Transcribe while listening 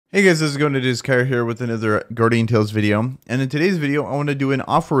Hey guys, this is going to Discar here with another Guardian Tales video. And in today's video, I want to do an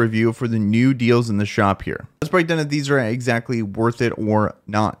offer review for the new deals in the shop here. Let's break down if these are exactly worth it or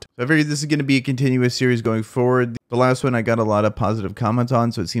not. So I figured this is going to be a continuous series going forward. The last one I got a lot of positive comments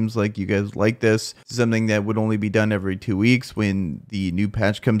on, so it seems like you guys like this. This is something that would only be done every 2 weeks when the new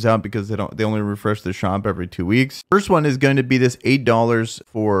patch comes out because they only refresh the shop every 2 weeks. First one is going to be this $8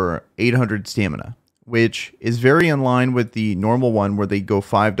 for 800 stamina, which is very in line with the normal one where they go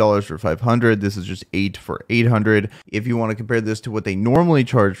 $5 for 500. This is just 8 for 800. If you want to compare this to what they normally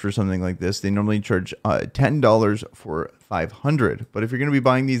charge for something like this, they normally charge $10 for 500. But if you're going to be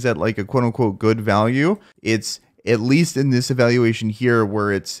buying these at like a quote unquote good value, it's at least in this evaluation here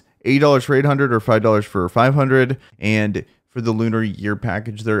where it's $8 for 800 or $5 for 500. And for the Lunar Year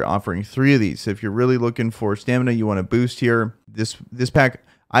package, they're offering 3 of these. So if you're really looking for stamina, you want to boost here. This pack,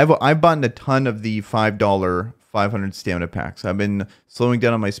 I've bought a ton of the $5 500 stamina packs. I've been slowing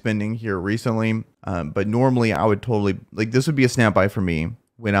down on my spending here recently, but normally I would totally, like, this would be a snap buy for me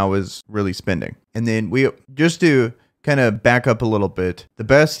when I was really spending. And then just to kind of back up a little bit, the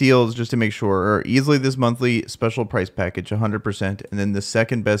best deals, just to make sure, are easily this monthly special price package, 100%. And then the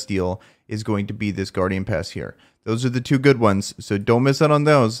second best deal is going to be this Guardian Pass here. Those are the 2 good ones, so don't miss out on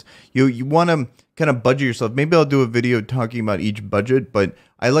those. You want to kind of budget yourself. Maybe I'll do a video talking about each budget, but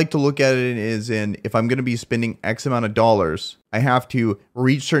I like to look at it as in, if I'm going to be spending X amount of dollars, I have to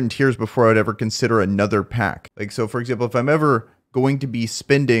reach certain tiers before I'd ever consider another pack. Like, so for example, if I'm ever going to be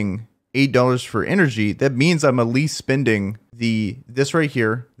spending $8 for energy, that means I'm at least spending this right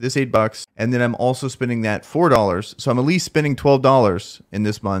here, this $8, and then I'm also spending that $4. So I'm at least spending $12 in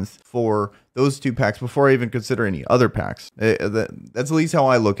this month for those 2 packs before I even consider any other packs. That's at least how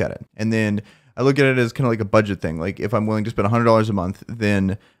I look at it. And then I look at it as kind of like a budget thing. Like, if I'm willing to spend $100 a month,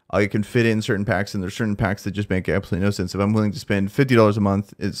 then I can fit in certain packs, and there's certain packs that just make absolutely no sense. If I'm willing to spend $50 a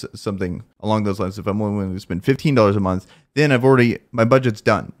month, it's something along those lines. If I'm willing to spend $15 a month, then my budget's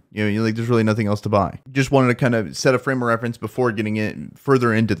done. You know, like, there's really nothing else to buy. Just wanted to kind of set a frame of reference before getting in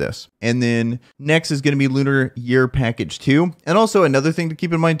further into this. And then next is going to be Lunar Year Package 2. And also another thing to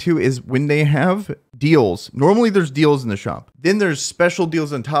keep in mind too is when they have deals, normally there's deals in the shop. Then there's special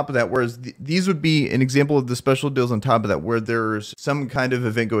deals on top of that, whereas these would be an example of the special deals on top of that where there's some kind of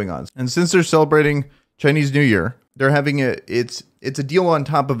event going on. And since they're celebrating Chinese New Year, they're having it's a deal on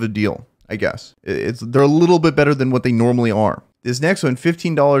top of a deal, I guess. They're a little bit better than what they normally are. This next one,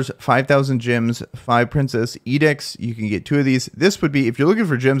 $15, 5,000 gems, 5 Princess Edicts. You can get 2 of these. This would be, if you're looking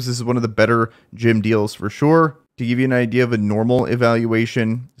for gems, this is one of the better gem deals for sure. To give you an idea of a normal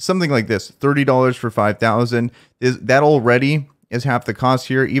evaluation, something like this, $30 for 5,000. That already is half the cost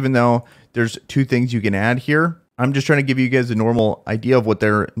here, even though there's 2 things you can add here. I'm just trying to give you guys a normal idea of what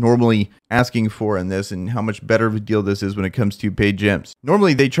they're normally asking for in this and how much better of a deal this is when it comes to paid gems.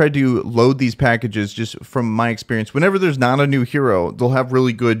 Normally, they try to load these packages, just from my experience. Whenever there's not a new hero, they'll have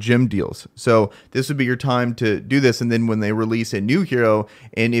really good gem deals. So this would be your time to do this. And then when they release a new hero,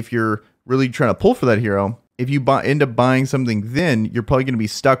 and if you're really trying to pull for that hero, if you end up buying something, then you're probably going to be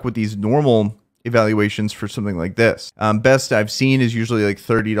stuck with these normal evaluations for something like this. Best I've seen is usually like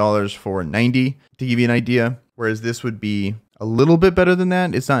 $30 for 90, to give you an idea. Whereas this would be a little bit better than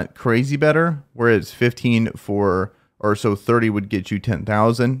that. It's not crazy better. Whereas 15 for, or so 30 would get you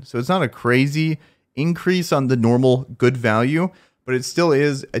 10,000. So it's not a crazy increase on the normal good value, but it still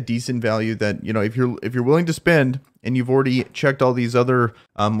is a decent value that, you know, if you're willing to spend and you've already checked all these other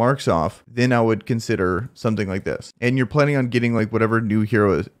marks off, then I would consider something like this. And you're planning on getting like whatever new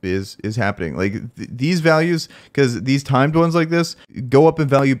hero is happening. Like these values, because these timed ones like this go up in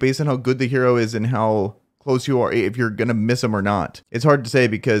value based on how good the hero is and how close you are, if you're gonna miss them or not. It's hard to say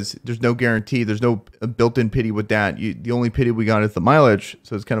because there's no guarantee. There's no built-in pity with that. The only pity we got is the mileage,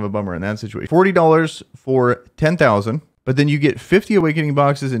 so it's kind of a bummer in that situation. $40 for 10,000, but then you get 50 awakening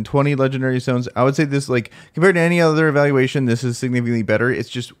boxes and 20 legendary stones. I would say this, like, compared to any other evaluation, this is significantly better. It's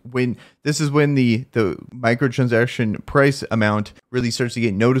just when the microtransaction price amount really starts to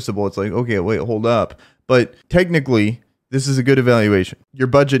get noticeable. It's like, okay, wait, hold up. But technically, this is a good evaluation. Your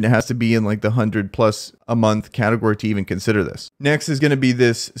budget has to be in like the 100+ a month category to even consider this. Next is going to be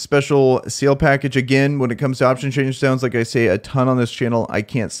this special sale package. Again, when it comes to option change stones, like I say a ton on this channel, I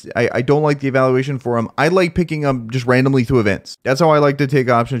don't like the evaluation for them. I like picking them just randomly through events. That's how I like to take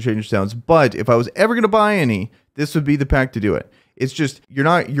option change stones. But if I was ever going to buy any, this would be the pack to do it. It's just,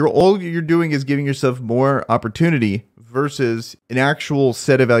 all you're doing is giving yourself more opportunity versus an actual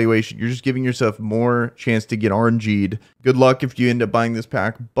set evaluation. You're just giving yourself more chance to get RNG'd. Good luck if you end up buying this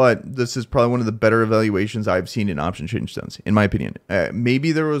pack, but this is probably one of the better evaluations I've seen in option change stones, in my opinion.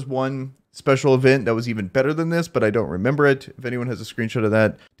 Maybe there was one special event that was even better than this, but I don't remember it. If anyone has a screenshot of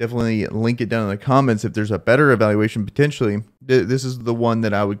that, definitely link it down in the comments if there's a better evaluation potentially. This is the one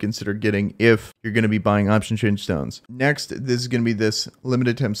that I would consider getting if you're going to be buying option change stones. Next, this is going to be this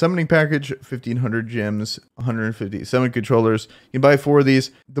limited time summoning package, 1500 gems, 150 summon controllers. You can buy 4 of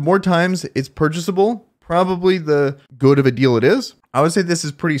these. The more times it's purchasable, probably the good of a deal it is. I would say this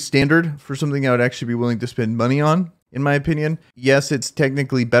is pretty standard for something I would actually be willing to spend money on, in my opinion. Yes, it's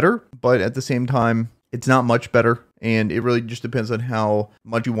technically better, but at the same time, it's not much better. And it really just depends on how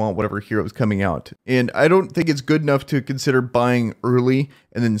much you want whatever hero is coming out. And I don't think it's good enough to consider buying early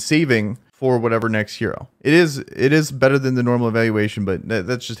and then saving for whatever next hero. It is better than the normal evaluation, but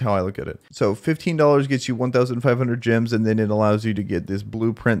that's just how I look at it. So $15 gets you 1,500 gems, and then it allows you to get this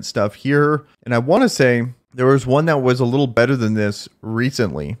blueprint stuff here. And I want to say there was one that was a little better than this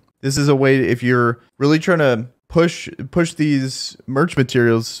recently. This is a way, if you're really trying to push these merch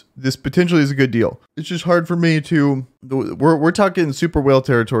materials, this potentially is a good deal. It's just hard for me to, we're talking super whale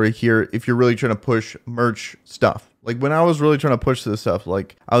territory here if you're really trying to push merch stuff. Like when I was really trying to push this stuff,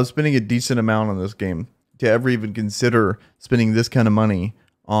 like I was spending a decent amount on this game to ever even consider spending this kind of money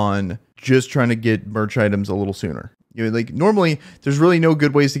on just trying to get merch items a little sooner. You know, like normally there's really no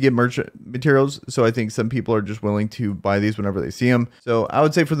good ways to get merch materials. So I think some people are just willing to buy these whenever they see them. So I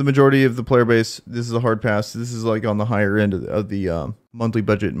would say for the majority of the player base, this is a hard pass. This is like on the higher end of the monthly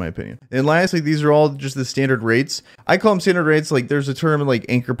budget, in my opinion. And lastly, these are all just the standard rates. I call them standard rates. Like there's a term like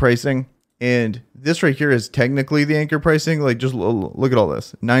anchor pricing. And this right here is technically the anchor pricing. Like just look at all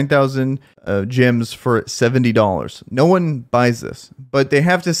this. 9,000 gems for $70. No one buys this, but they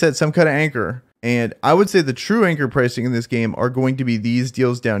have to set some kind of anchor. And I would say the true anchor pricing in this game are going to be these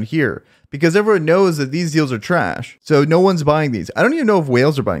deals down here, because everyone knows that these deals are trash. So no one's buying these. I don't even know if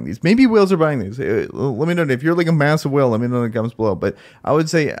whales are buying these. Maybe whales are buying these. Let me know if you're like a massive whale. Let me know in the comments below. But I would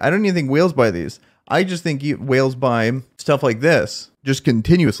say I don't even think whales buy these. I just think whales buy stuff like this just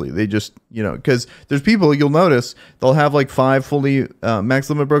continuously. They just, you know, because there's people, you'll notice, they'll have like 5 fully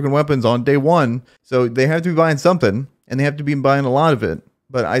max limit broken weapons on day 1. So they have to be buying something, and they have to be buying a lot of it.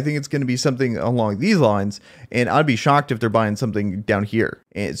 But I think it's going to be something along these lines, and I'd be shocked if they're buying something down here.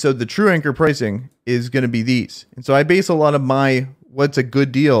 And so the true anchor pricing is going to be these. And so I base a lot of my what's a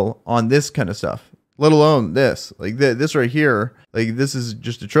good deal on this kind of stuff, let alone this. Like this right here, like this is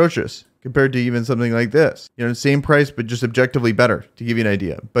just atrocious compared to even something like this. You know, same price, but just objectively better, to give you an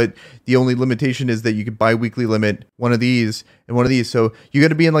idea. But the only limitation is that you could buy weekly limit one of these and one of these. So you got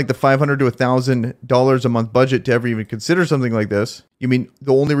to be in like the $500 to $1,000 a month budget to ever even consider something like this. You mean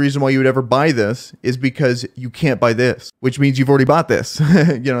the only reason why you would ever buy this is because you can't buy this, which means you've already bought this.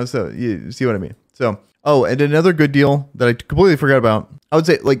 You know, so you see what I mean? So, oh, and another good deal that I completely forgot about. I would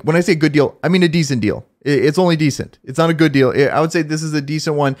say, like, when I say good deal, I mean a decent deal. It's only decent. It's not a good deal. I would say this is a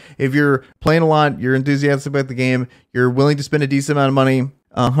decent one. If you're playing a lot, you're enthusiastic about the game, you're willing to spend a decent amount of money,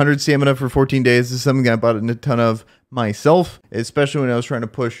 100 stamina for 14 days. This is something I bought a ton of myself, especially when I was trying to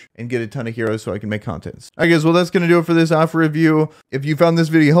push and get a ton of heroes so I can make content. All right, guys, well, that's going to do it for this offer review. If you found this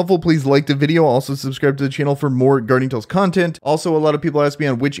video helpful, please like the video. Also, subscribe to the channel for more Guardian Tales content. Also, a lot of people ask me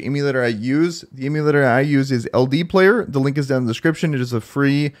on which emulator I use. The emulator I use is LD Player. The link is down in the description. It is a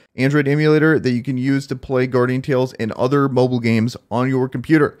free Android emulator that you can use to play Guardian Tales and other mobile games on your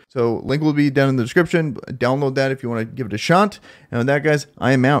computer. So, link will be down in the description. Download that if you want to give it a shot. And with that, guys,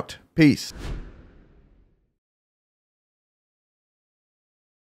 I am out. Peace.